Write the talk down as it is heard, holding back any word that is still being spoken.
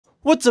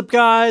What's up,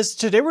 guys?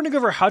 Today we're going to go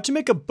over how to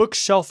make a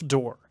bookshelf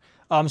door.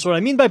 So what I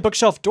mean by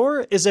bookshelf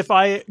door is if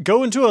I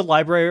go into a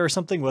library or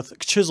something with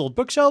chiseled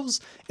bookshelves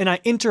and I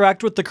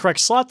interact with the correct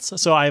slots,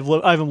 so I have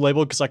them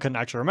labeled because I couldn't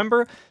actually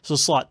remember, so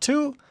slot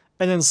 2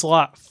 and then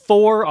slot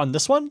 4 on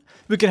this one,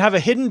 we can have a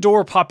hidden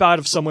door pop out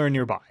of somewhere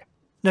nearby.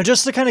 Now,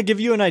 just to kind of give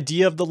you an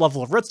idea of the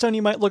level of redstone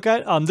you might look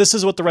at, this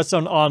is what the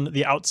redstone on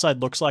the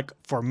outside looks like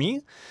for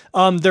me.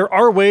 There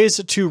are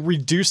ways to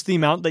reduce the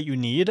amount that you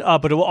need,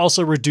 but it will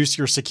also reduce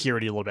your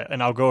security a little bit,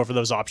 and I'll go over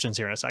those options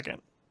here in a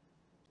second.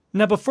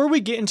 Now, before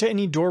we get into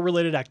any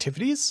door-related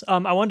activities,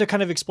 I wanted to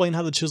kind of explain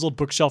how the chiseled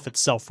bookshelf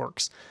itself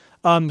works.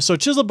 So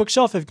Chiseled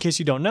Bookshelf, in case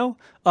you don't know,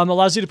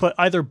 allows you to put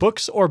either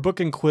books or book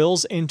and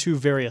quills into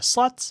various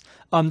slots.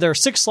 There are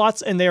 6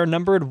 slots, and they are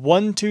numbered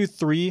 1, 2,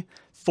 3,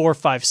 4,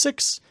 5,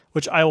 6,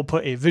 which I will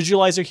put a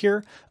visualizer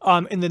here.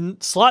 And the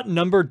slot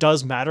number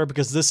does matter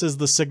because this is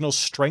the signal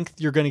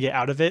strength you're going to get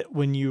out of it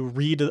when you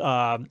read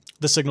the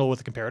signal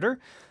with the comparator.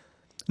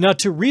 Now,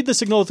 to read the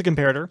signal with the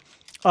comparator,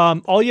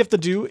 all you have to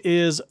do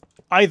is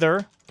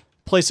either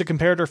place a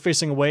comparator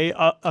facing away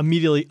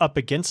immediately up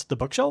against the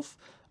bookshelf,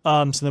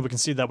 so that we can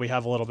see that we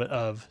have a little bit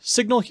of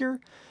signal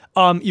here.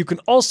 You can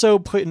also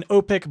put an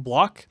opaque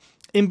block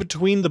in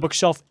between the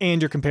bookshelf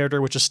and your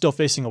comparator, which is still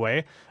facing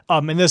away.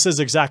 And this is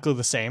exactly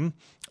the same.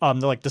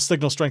 Like the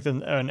signal strength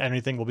and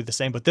everything will be the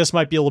same, but this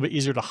might be a little bit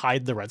easier to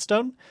hide the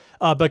redstone,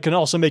 but can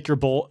also make your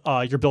build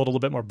a little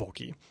bit more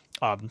bulky.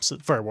 So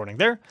fair warning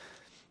there.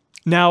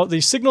 Now, the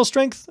signal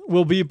strength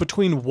will be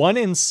between 1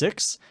 and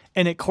 6,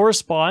 and it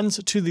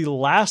corresponds to the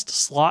last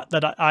slot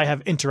that I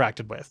have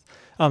interacted with.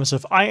 So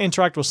if I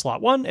interact with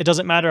slot 1, it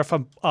doesn't matter if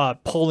I'm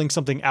pulling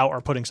something out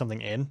or putting something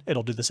in,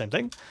 it'll do the same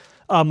thing.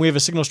 We have a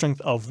signal strength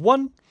of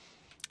 1.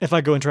 If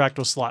I go interact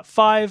with slot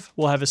 5,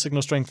 we'll have a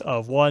signal strength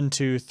of 1,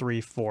 2, 3,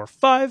 4,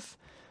 5.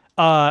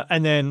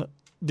 And then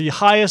the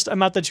highest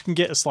amount that you can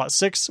get is slot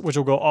 6, which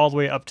will go all the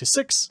way up to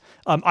 6.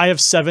 I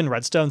have 7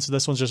 redstone, so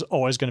this one's just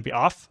always going to be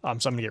off. So I'm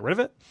going to get rid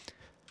of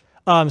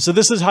it. So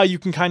this is how you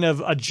can kind of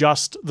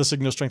adjust the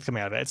signal strength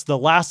coming out of it. It's the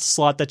last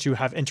slot that you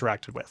have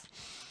interacted with.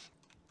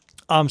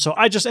 So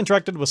I just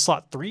interacted with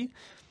slot 3.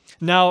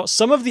 Now,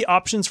 some of the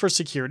options for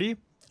security,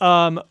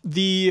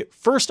 the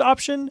first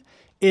option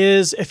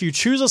is if you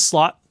choose a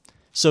slot,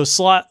 so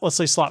let's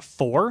say slot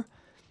 4.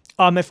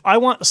 If I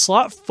want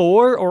slot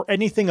 4 or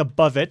anything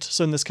above it,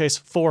 so in this case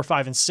 4,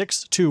 5, and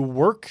 6 to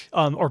work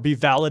or be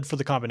valid for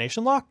the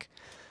combination lock,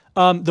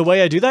 the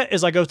way I do that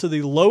is I go to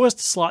the lowest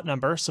slot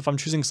number. So if I'm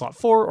choosing slot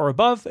 4 or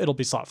above, it'll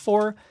be slot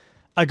 4.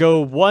 I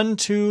go 1,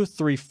 2,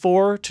 3,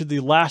 4 to the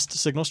last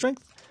signal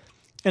strength,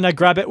 and I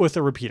grab it with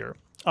a repeater.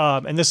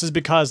 And this is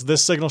because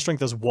this signal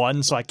strength is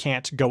 1, so I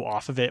can't go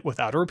off of it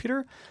without a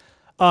repeater.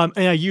 And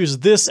I use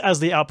this as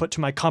the output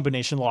to my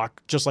combination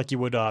lock, just like you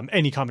would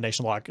any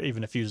combination lock,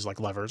 even if you use like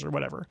levers or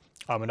whatever.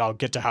 And I'll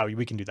get to how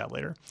we can do that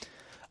later.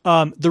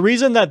 The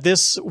reason that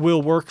this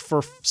will work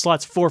for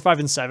slots 4, 5,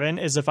 and 7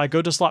 is if I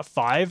go to slot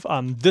 5,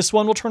 this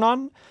one will turn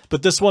on,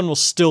 but this one will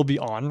still be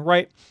on,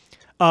 right?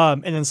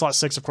 And then slot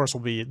 6, of course,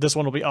 this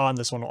one will be on,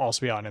 this one will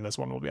also be on, and this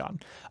one will be on.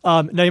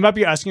 Now, you might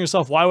be asking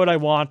yourself, why would I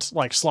want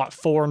like slot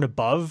 4 and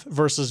above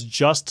versus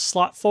just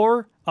slot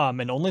 4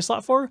 and only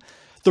slot 4?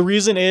 The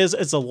reason is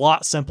it's a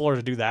lot simpler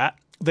to do that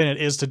than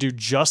it is to do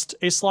just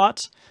a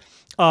slot.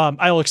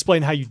 I'll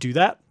explain how you do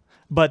that,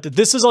 but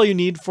this is all you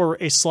need for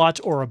a slot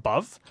or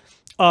above.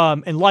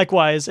 And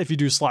likewise, if you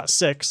do slot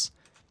 6,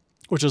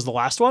 which is the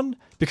last one,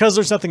 because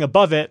there's nothing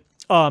above it,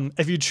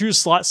 if you choose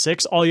slot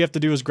 6, all you have to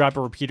do is grab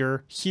a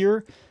repeater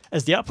here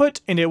as the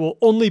output, and it will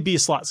only be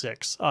slot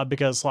 6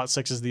 because slot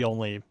 6 is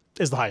the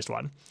highest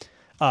one.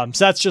 So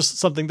that's just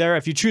something there.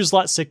 If you choose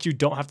slot 6, you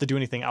don't have to do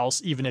anything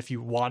else, even if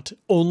you want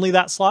only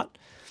that slot.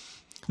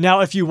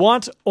 Now, if you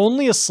want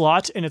only a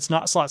slot and it's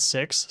not slot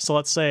 6, so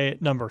let's say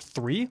number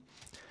 3,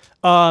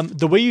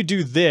 the way you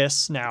do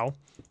this now,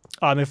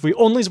 if we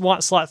only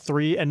want slot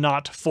 3 and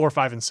not 4,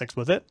 5, and 6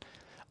 with it,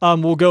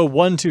 we'll go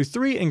 1, 2,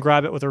 3 and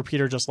grab it with a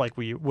repeater just like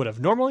we would have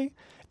normally.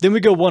 Then we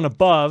go 1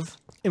 above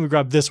and we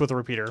grab this with a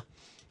repeater.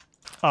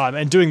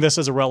 And doing this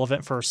is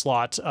irrelevant for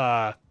slot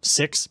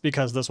 6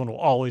 because this one will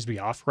always be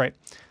off, right?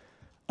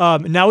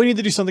 Now we need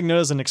to do something known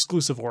as an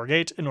exclusive OR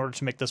gate in order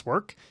to make this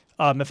work.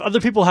 If other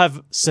people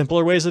have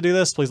simpler ways to do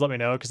this, please let me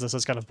know because this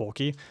is kind of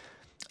bulky.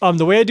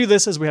 The way I do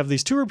this is we have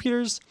these 2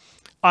 repeaters.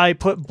 I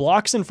put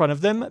blocks in front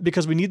of them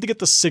because we need to get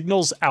the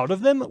signals out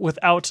of them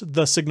without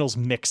the signals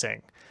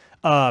mixing.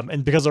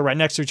 And because they're right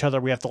next to each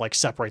other, we have to like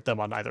separate them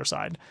on either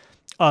side.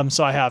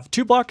 So I have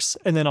 2 blocks,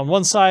 and then on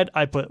one side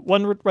I put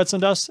 1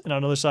 redstone dust, and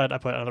on the other side I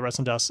put another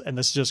redstone dust, and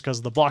this is just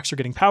because the blocks are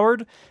getting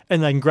powered,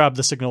 and then I can grab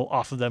the signal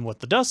off of them with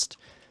the dust.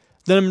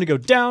 Then I'm going to go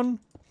down.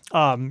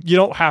 You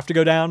don't have to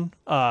go down,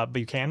 but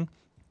you can.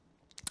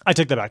 I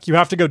take that back. You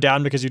have to go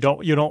down because you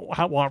don't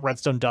want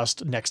redstone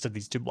dust next to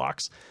these 2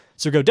 blocks.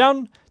 So we go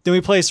down, then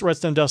we place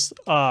redstone dust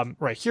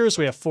right here,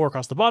 so we have 4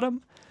 across the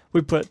bottom.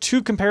 We put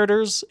 2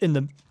 comparators in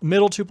the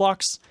middle 2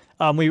 blocks.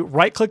 We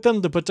right-click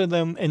them to put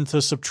them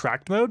into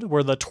subtract mode,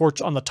 where the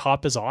torch on the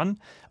top is on.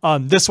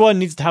 This one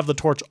needs to have the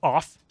torch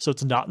off, so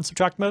it's not in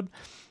subtract mode.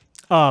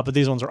 but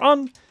these ones are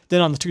on. Then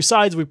on the two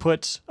sides, we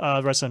put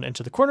redstone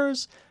into the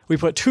corners. We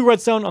put 2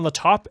 redstone on the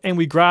top, and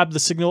we grab the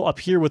signal up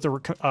here with the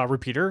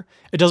repeater.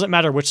 It doesn't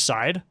matter which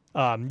side.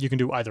 You can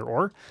do either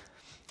or.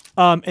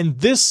 And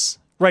this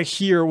right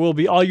here will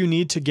be all you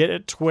need to get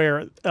it to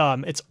where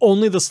it's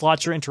only the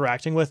slots you're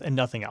interacting with and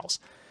nothing else.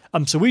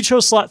 So we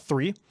chose slot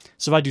 3.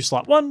 So if I do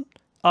slot 1,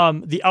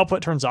 the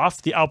output turns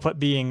off, the output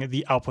being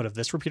the output of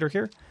this repeater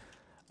here.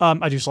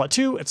 I do slot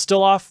 2, it's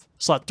still off.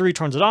 Slot 3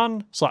 turns it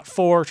on. Slot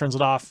 4 turns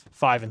it off.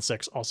 5 and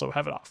 6 also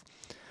have it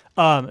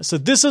off. So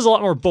this is a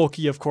lot more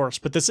bulky, of course,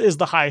 but this is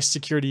the highest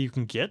security you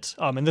can get.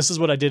 And this is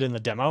what I did in the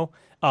demo,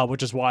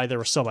 which is why there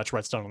was so much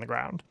redstone on the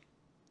ground.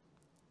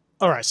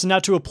 All right, so now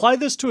to apply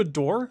this to a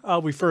door,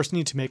 we first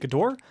need to make a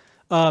door.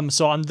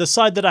 So on the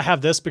side that I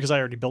have this, because I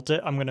already built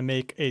it, I'm going to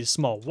make a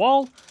small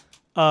wall,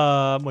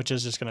 which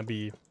is just going to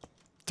be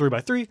 3 by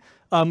 3.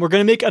 We're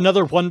going to make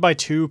another 1 by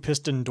 2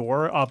 piston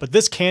door, but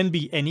this can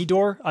be any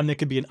door. It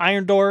could be an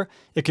iron door.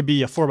 It could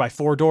be a 4 by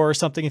 4 door or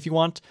something if you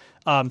want.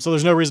 So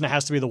there's no reason it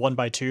has to be the 1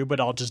 by 2, but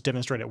I'll just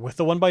demonstrate it with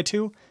the 1 by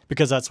 2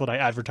 because that's what I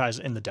advertise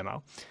in the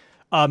demo.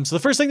 So the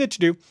first thing that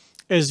you do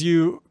is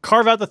you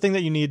carve out the thing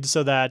that you need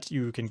so that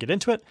you can get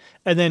into it.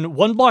 And then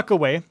 1 block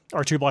away,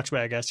 or 2 blocks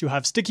away, I guess, you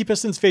have sticky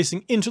pistons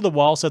facing into the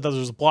wall so that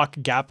there's a block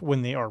gap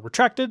when they are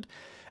retracted.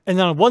 And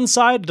then on one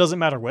side, it doesn't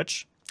matter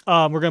which,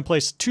 we're going to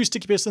place 2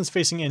 sticky pistons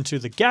facing into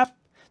the gap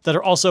that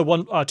are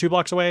also 2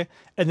 blocks away.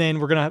 And then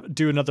we're going to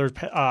do another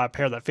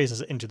pair that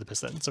faces into the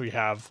piston. So we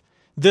have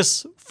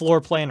this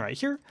floor plan right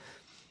here.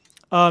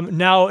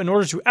 Now, in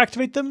order to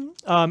activate them,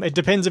 it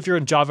depends if you're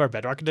in Java or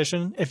Bedrock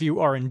Edition. If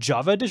you are in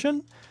Java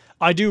Edition,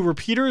 I do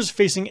repeaters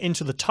facing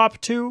into the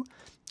top 2,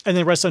 and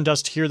then redstone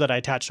dust here that I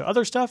attach to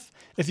other stuff.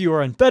 If you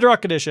are in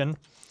Bedrock Edition,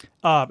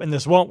 and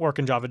this won't work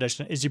in Java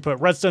Edition, is you put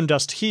redstone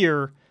dust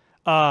here,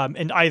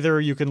 and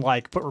either you can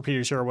like put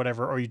repeaters here or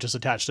whatever, or you just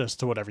attach this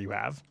to whatever you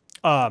have.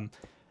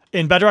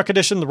 In Bedrock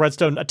Edition, the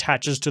redstone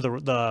attaches to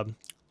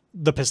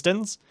the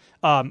pistons.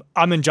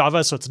 I'm in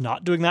Java, so it's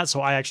not doing that,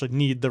 so I actually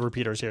need the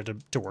repeaters here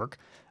to work,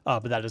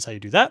 but that is how you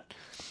do that.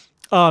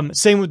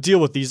 Same deal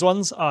with these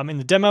ones. In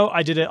the demo,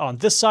 I did it on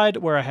this side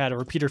where I had a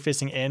repeater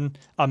facing in.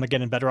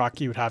 Again, in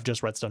Bedrock, you would have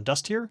just redstone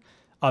dust here.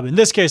 In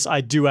this case,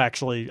 I can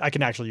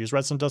actually use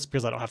redstone dust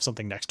because I don't have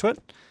something next to it,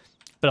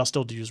 but I'll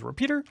still use a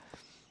repeater.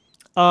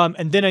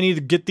 And then I need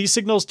to get these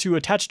signals to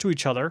attach to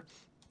each other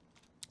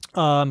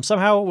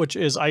somehow, which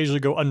is I usually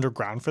go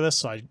underground for this.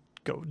 So I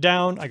go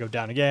down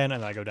again,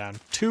 and then I go down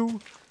 2,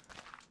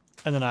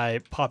 and then I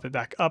pop it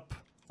back up.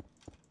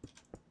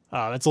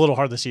 It's a little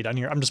hard to see down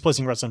here. I'm just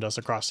placing redstone dust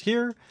across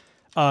here,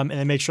 and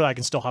then make sure I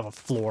can still have a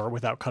floor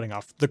without cutting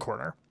off the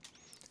corner.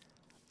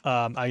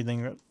 I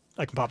think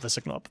I can pop the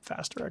signal up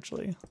faster,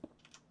 actually.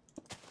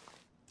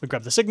 We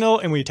grab the signal,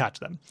 and we attach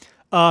them.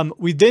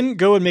 We then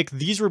go and make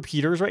these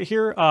repeaters right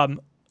here,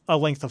 a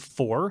length of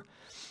 4.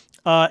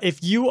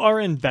 If you are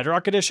in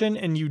Bedrock Edition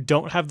and you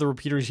don't have the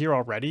repeaters here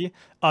already,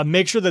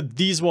 make sure that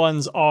these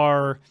ones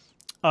are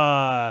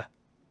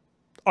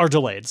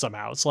delayed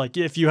somehow. It's like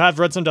if you have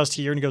redstone dust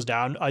here and it goes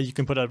down, you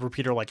can put a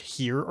repeater like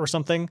here or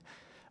something,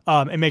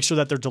 and make sure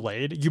that they're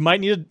delayed. You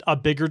might need a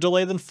bigger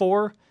delay than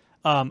 4.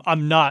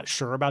 I'm not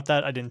sure about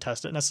that. I didn't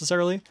test it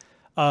necessarily.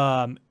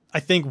 I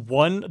think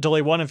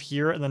delay 1 of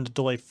here and then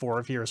delay 4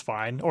 of here is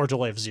fine, or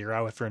delay of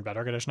 0 if you're in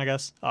Bedrock Edition, I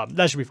guess.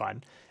 That should be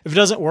fine. If it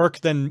doesn't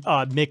work, then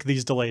make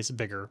these delays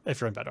bigger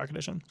if you're in Bedrock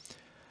Edition.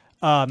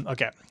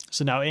 Okay,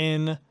 so now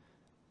in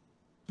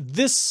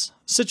this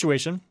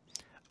situation,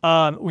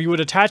 we would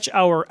attach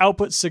our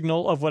output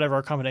signal of whatever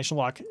our combination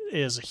lock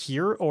is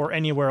here or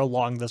anywhere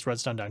along this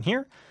redstone down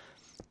here.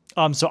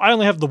 So I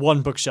only have the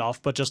 1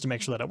 bookshelf, but just to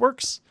make sure that it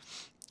works,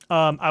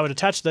 I would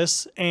attach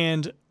this,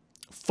 and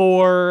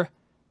for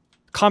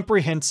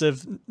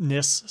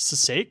comprehensiveness'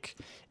 sake,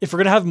 if we're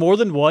going to have more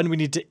than 1, we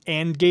need to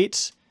AND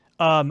gate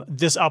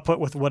this output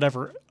with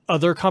whatever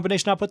other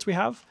combination outputs we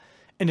have.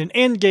 And an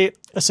AND gate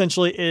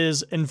essentially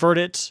is invert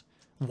it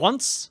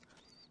once,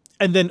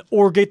 and then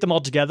OR gate them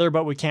all together,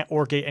 but we can't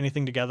OR gate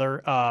anything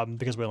together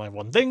because we only have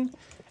one thing.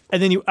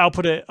 And then you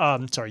output it,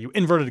 you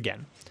invert it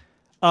again.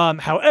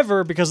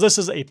 However, because this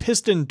is a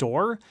piston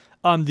door,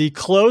 the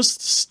closed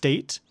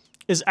state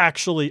is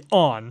actually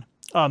on.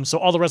 So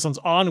all the redstone's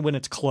on when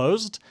it's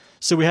closed.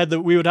 So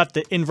we would have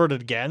to invert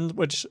it again,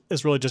 which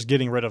is really just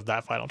getting rid of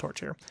that final torch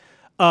here.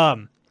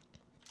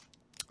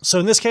 So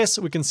in this case,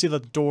 we can see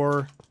that the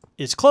door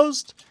is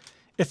closed.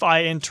 If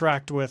I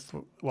interact with,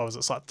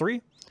 slot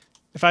 3?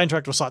 If I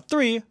interact with slot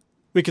 3,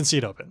 we can see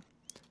it open.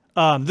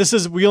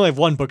 We only have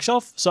 1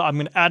 bookshelf, so I'm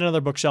going to add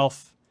another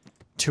bookshelf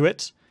to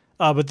it.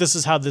 But this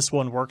is how this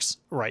one works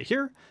right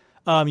here.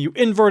 You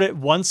invert it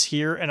once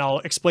here, and I'll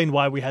explain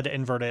why we had to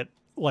invert it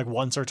like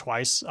once or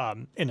twice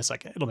in a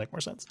second. It'll make more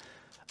sense.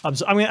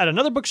 So I'm going to add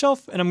another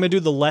bookshelf, and I'm going to do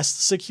the less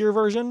secure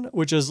version,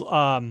 which is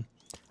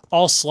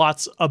all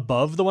slots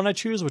above the one I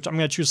choose, which I'm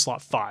going to choose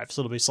slot 5.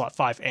 So it'll be slot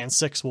 5 and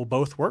 6 will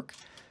both work.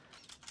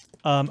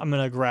 I'm going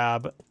to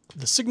grab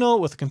the signal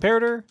with the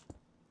comparator,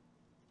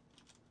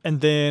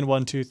 and then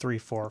 1, 2, 3,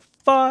 4,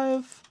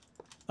 5.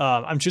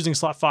 I'm choosing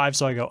slot 5,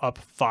 so I go up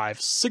 5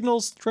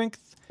 signal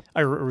strength.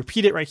 I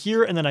repeat it right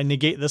here, and then I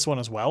negate this one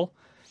as well.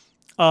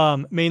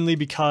 Mainly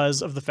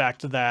because of the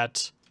fact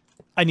that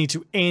I need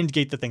to AND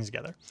gate the things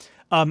together.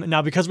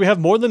 Now, because we have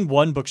more than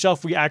one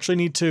bookshelf, we actually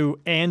need to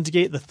AND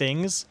gate the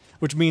things,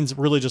 which means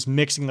really just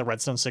mixing the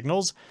redstone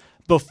signals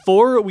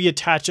before we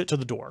attach it to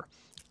the door.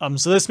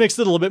 So this makes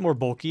it a little bit more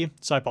bulky,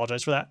 so I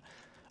apologize for that.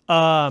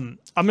 I'm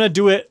going to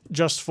do it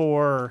just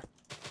for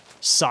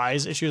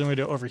size issues. I'm going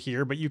to do it over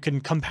here, but you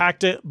can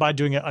compact it by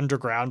doing it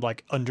underground,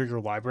 like under your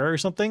library or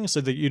something,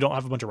 so that you don't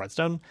have a bunch of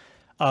redstone.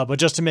 But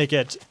just to make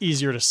it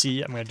easier to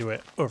see, I'm going to do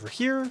it over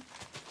here.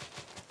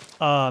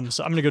 So I'm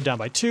going to go down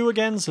by 2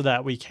 again so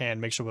that we can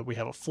make sure that we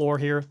have a floor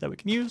here that we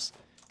can use.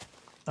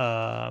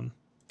 And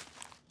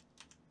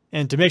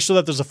to make sure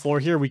that there's a floor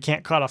here, we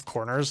can't cut off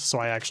corners, so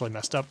I actually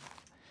messed up.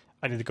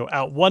 I need to go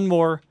out 1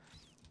 more,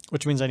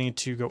 which means I need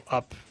to go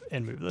up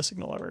and move the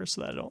signal over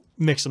so that I don't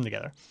mix them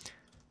together.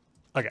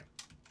 Okay.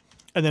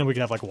 And then we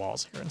can have like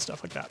walls here and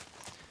stuff like that.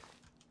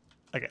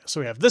 Okay, so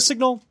we have this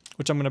signal,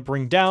 which I'm going to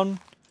bring down.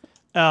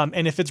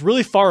 And if it's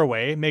really far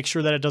away, make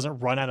sure that it doesn't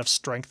run out of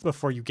strength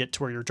before you get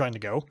to where you're trying to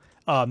go.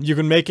 You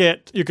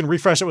can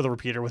refresh it with a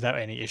repeater without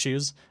any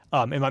issues.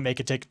 It might make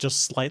it take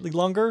just slightly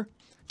longer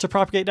to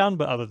propagate down,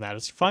 but other than that,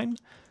 it's fine.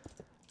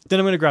 Then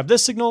I'm going to grab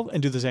this signal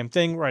and do the same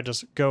thing where I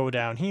just go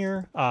down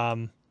here.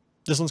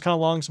 This one's kind of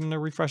long, so I'm going to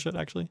refresh it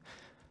actually.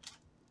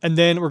 And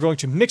then we're going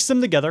to mix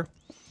them together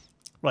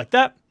like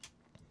that.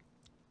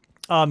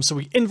 So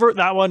we invert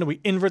that one, we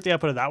invert the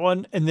output of that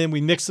one, and then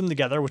we mix them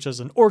together, which is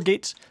an OR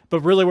gate, but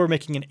really we're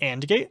making an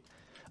AND gate.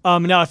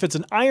 Now, if it's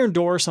an iron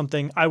door or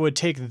something, I would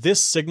take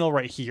this signal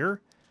right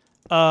here,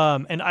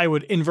 and I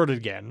would invert it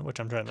again, which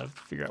I'm trying to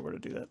figure out where to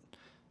do that.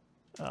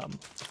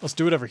 Let's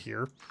do it over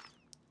here.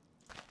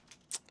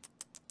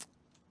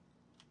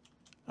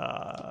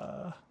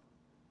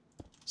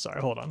 Sorry,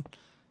 hold on.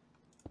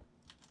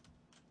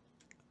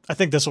 I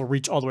think this will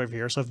reach all the way over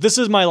here. So if this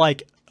is my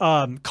like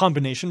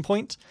combination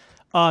point,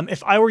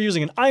 if I were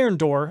using an iron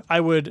door, I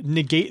would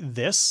negate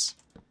this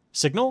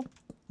signal,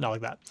 not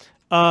like that.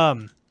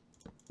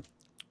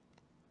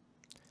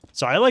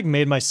 So I like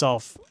made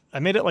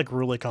it like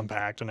really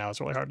compact, and now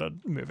it's really hard to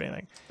move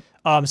anything.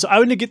 So I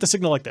would negate the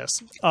signal like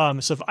this.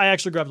 So if I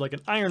actually grabbed like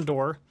an iron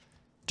door,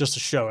 just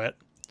to show it,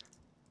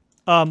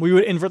 we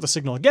would invert the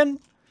signal again.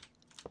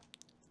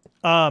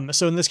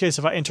 So in this case,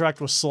 if I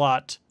interact with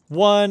slot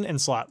 1 and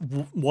slot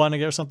 1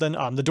 or something,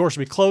 the door should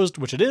be closed,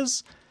 which it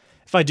is.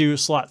 If I do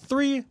slot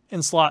 3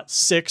 and slot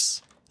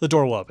 6, the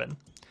door will open.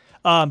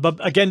 But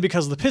again,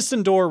 because the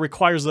piston door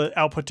requires the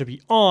output to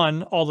be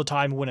on all the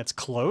time when it's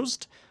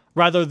closed,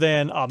 rather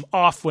than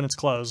off when it's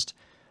closed,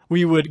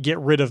 we would get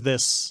rid of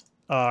this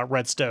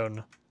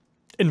redstone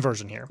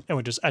inversion here, and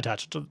we just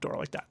attach it to the door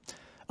like that.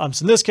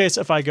 So in this case,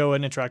 if I go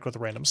and interact with a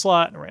random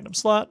slot and a random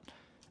slot,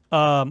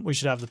 we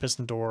should have the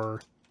piston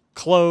door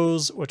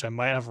close, which I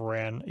might have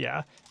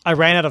I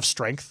ran out of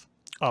strength.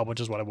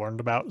 Which is what I warned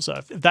about. So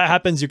if that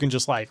happens, you can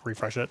just like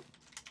refresh it.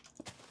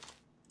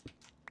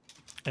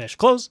 And it should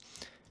close.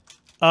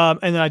 And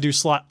then I do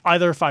slot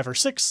either 5 or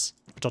 6,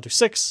 which I'll do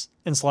 6,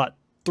 and slot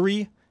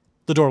 3,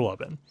 the door will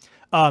open.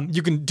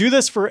 You can do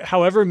this for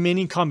however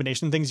many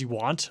combination things you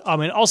want.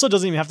 It also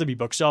doesn't even have to be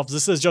bookshelves.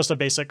 This is just a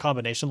basic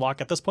combination lock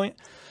at this point.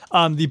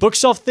 The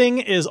bookshelf thing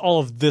is all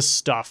of this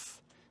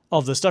stuff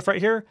right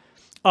here.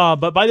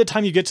 But by the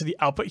time you get to the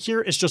output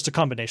here, it's just a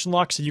combination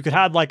lock. So you could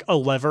add like a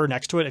lever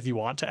next to it if you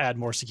want to add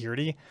more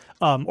security.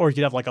 Or you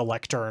could have like a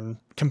lectern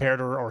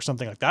comparator or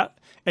something like that.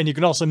 And you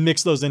can also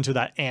mix those into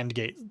that AND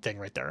gate thing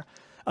right there.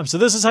 So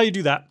this is how you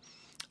do that.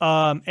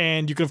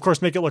 And you can, of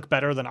course, make it look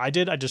better than I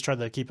did. I just tried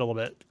to keep it a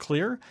little bit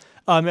clear.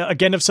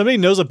 Again, if somebody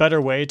knows a better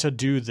way to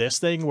do this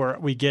thing where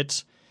we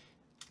get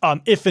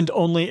if and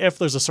only if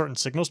there's a certain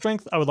signal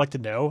strength, I would like to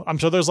know. I'm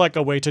sure there's like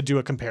a way to do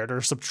a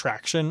comparator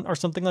subtraction or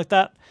something like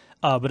that.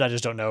 But I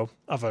just don't know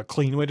of a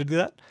clean way to do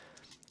that.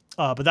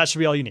 But that should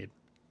be all you need.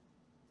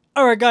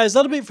 All right, guys,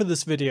 that'll be it for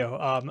this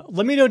video.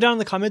 Let me know down in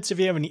the comments if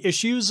you have any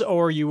issues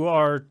or you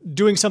are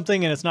doing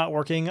something and it's not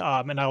working,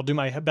 and I'll do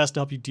my best to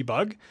help you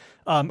debug.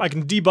 I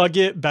can debug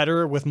it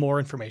better with more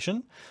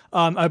information.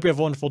 I hope you have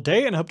a wonderful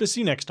day, and I hope to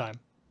see you next time.